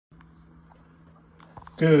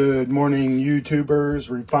Good morning,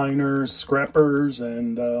 YouTubers, refiners, scrappers,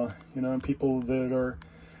 and people that are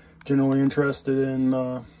generally interested in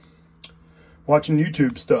watching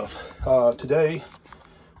YouTube stuff. Today,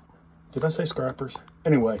 did I say scrappers?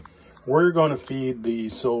 Anyway, we're going to feed the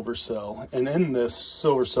silver cell, and in this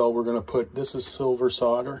silver cell, we're going to put, this is silver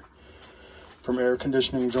solder from air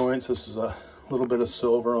conditioning joints. This is a little bit of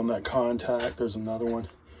silver on that contact. There's another one.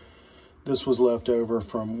 This was left over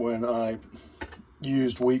from when I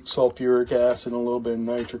used weak sulfuric acid and a little bit of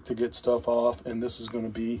nitric to get stuff off, and this is going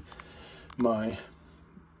to be my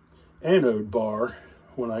anode bar.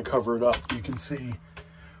 When I cover it up, you can see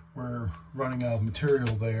we're running out of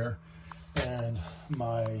material there, and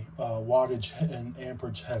my wattage and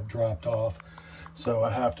amperage have dropped off, so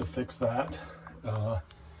I have to fix that.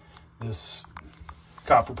 This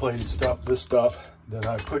copper plated stuff, this stuff that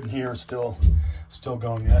I put in here is still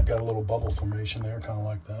going yet. Got a little bubble formation there, kind of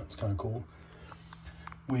like that. It's kind of cool.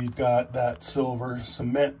 We've got that silver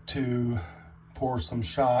cement to pour some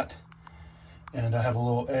shot, and I have a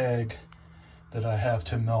little egg that I have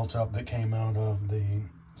to melt up that came out of the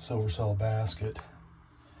silver cell basket,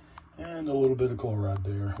 and a little bit of chloride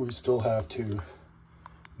there. We still have to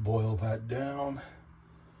boil that down,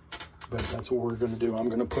 but that's what we're going to do. I'm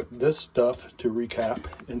going to put this stuff, to recap,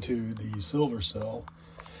 into the silver cell.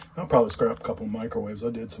 I'll probably scrap a couple of microwaves. I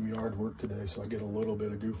did some yard work today, so I get a little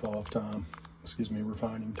bit of goof off time. Excuse me,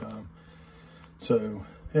 refining time. So,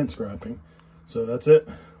 and scrapping. So that's it.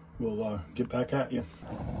 We'll get back at you.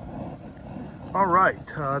 All right,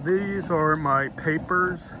 these are my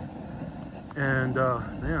papers, and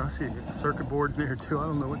yeah, I see a circuit board in here too. I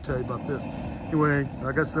don't know what to tell you about this. Anyway,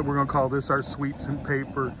 like I said, we're gonna call this our sweeps and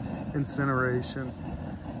paper incineration.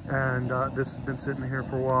 And this has been sitting here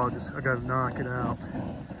for a while. I gotta knock it out.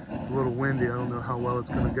 It's a little windy. I don't know how well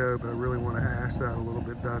it's gonna go, but I really want to ash that a little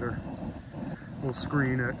bit better. We'll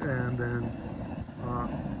screen it and then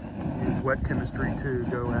use wet chemistry to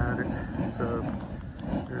go at it. So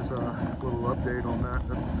there's a little update on that.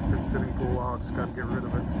 That's been sitting for a while. Just got to get rid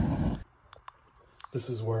of it. This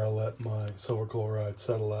is where I let my silver chloride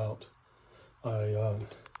settle out. I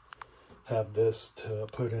have this to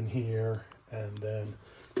put in here, and then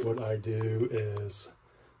what I do is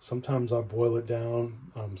sometimes I boil it down.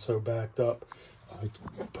 I'm so backed up, I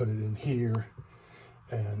put it in here,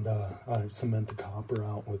 and I cement the copper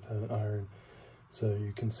out with an iron. So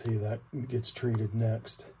you can see that gets treated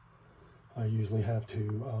next. I usually have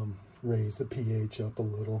to raise the pH up a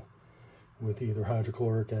little with either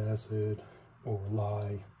hydrochloric acid or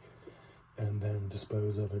lye, and then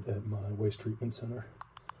dispose of it at my waste treatment center.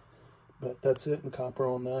 But that's it, the copper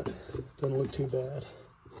on that doesn't look too bad.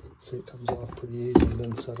 See, it comes off pretty easy and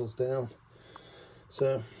then settles down.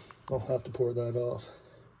 So I'll have to pour that off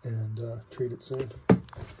and treat it soon.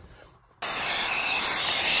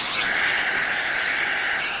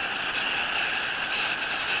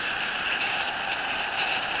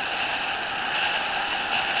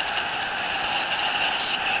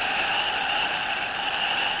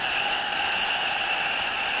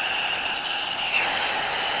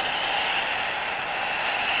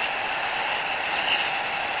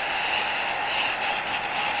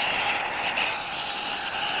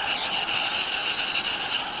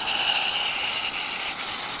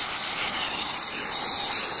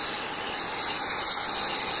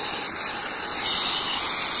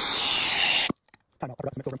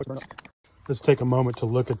 Let's take a moment to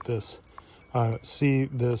look at this. See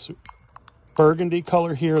this burgundy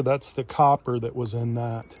color here? That's the copper that was in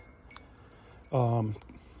that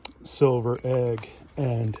silver egg.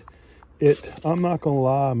 And I'm not gonna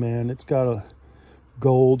lie, man, it's got a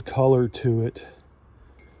gold color to it.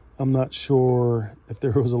 I'm not sure if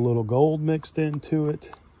there was a little gold mixed into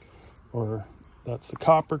it, or that's the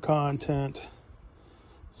copper content.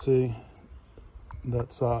 See?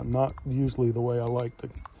 That's not usually the way I like the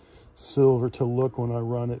silver to look when I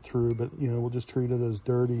run it through, but we'll just treat it as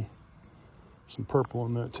dirty. Some purple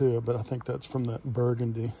in there too, but I think that's from that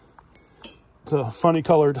burgundy. It's a funny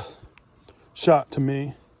colored shot to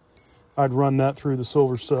me. I'd run that through the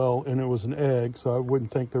silver cell, and it was an egg, so I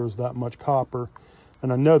wouldn't think there was that much copper,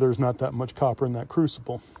 and I know there's not that much copper in that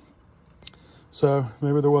crucible. So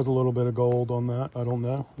maybe there was a little bit of gold on that. I don't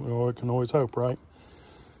know. I can always hope, right?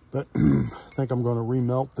 But I think I'm going to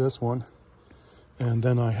remelt this one, and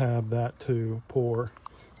then I have that to pour.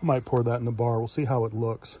 I might pour that in the bar. We'll see how it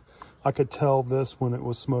looks. I could tell this when it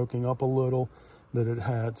was smoking up a little that it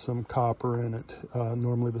had some copper in it.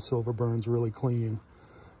 Normally the silver burns really clean,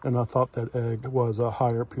 and I thought that egg was a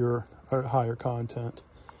higher content,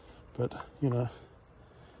 but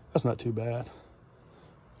that's not too bad.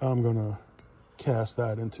 I'm going to cast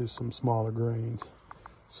that into some smaller grains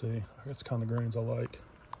See, it's kind of grains I like.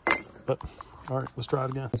 But all right, let's try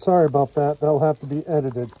it again. Sorry about that. That'll have to be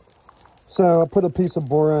edited. So I put a piece of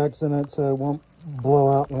borax in it so it won't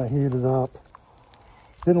blow out when I heat it up.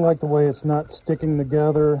 Didn't like the way it's not sticking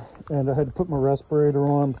together, and I had to put my respirator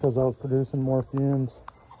on because I was producing more fumes,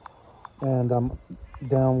 and I'm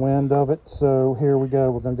downwind of it. So here we go.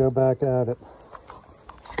 We're going to go back at it.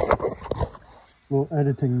 Little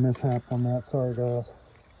editing mishap on that. Sorry, guys.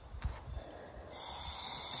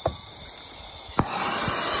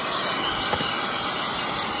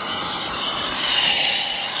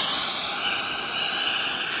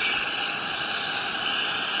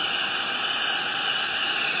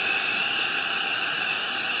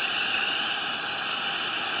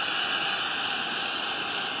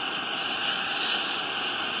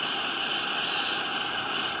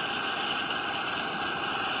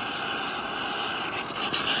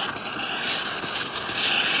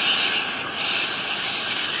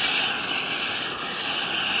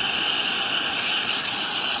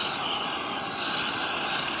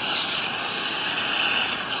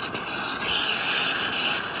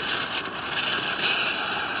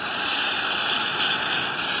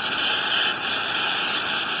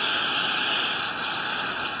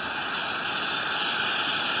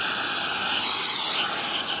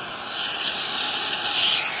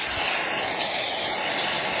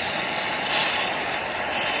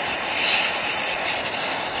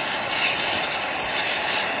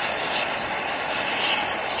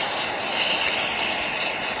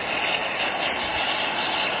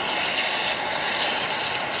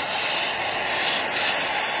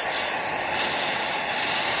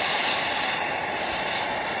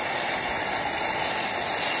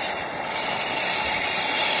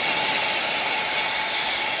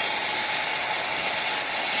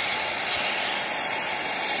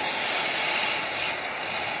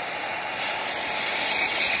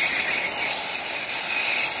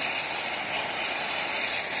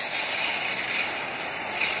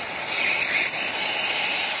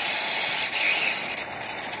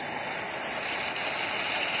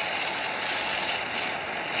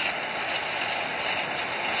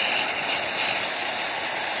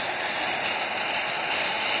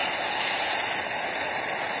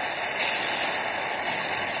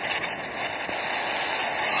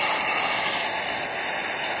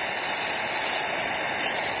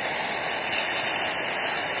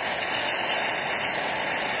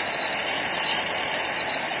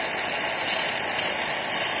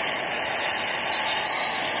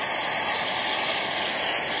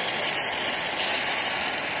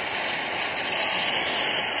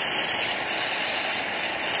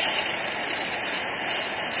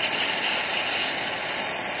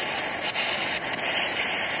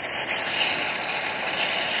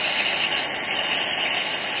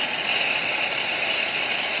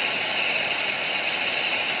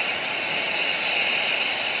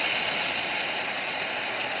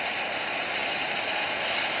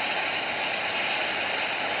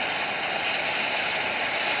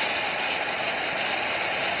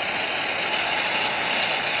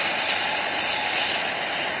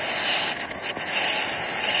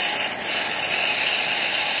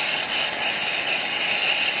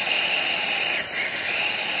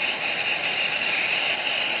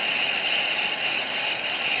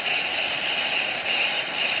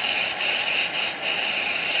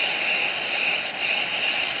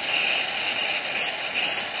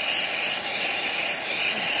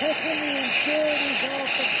 Taking the impurities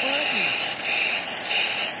off the button.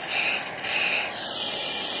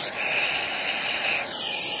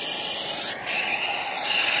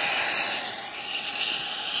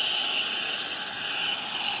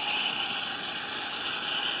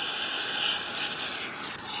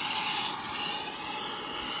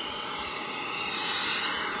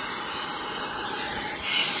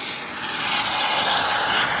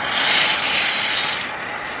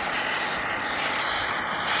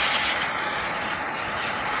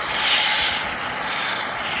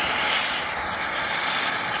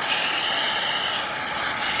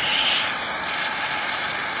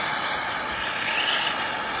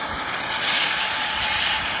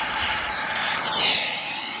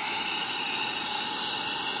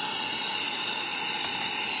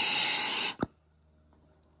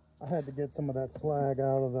 I had to get some of that slag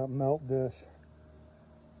out of that melt dish.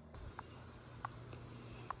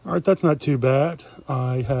 All right, that's not too bad.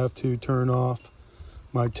 I have to turn off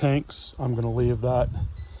my tanks. I'm going to leave that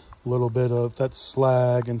little bit of that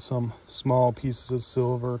slag and some small pieces of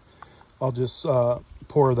silver. I'll just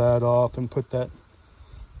pour that off and put that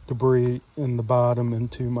debris in the bottom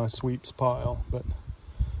into my sweeps pile. But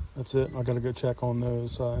that's it. I got to go check on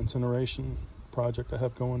those incineration project I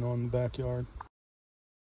have going on in the backyard.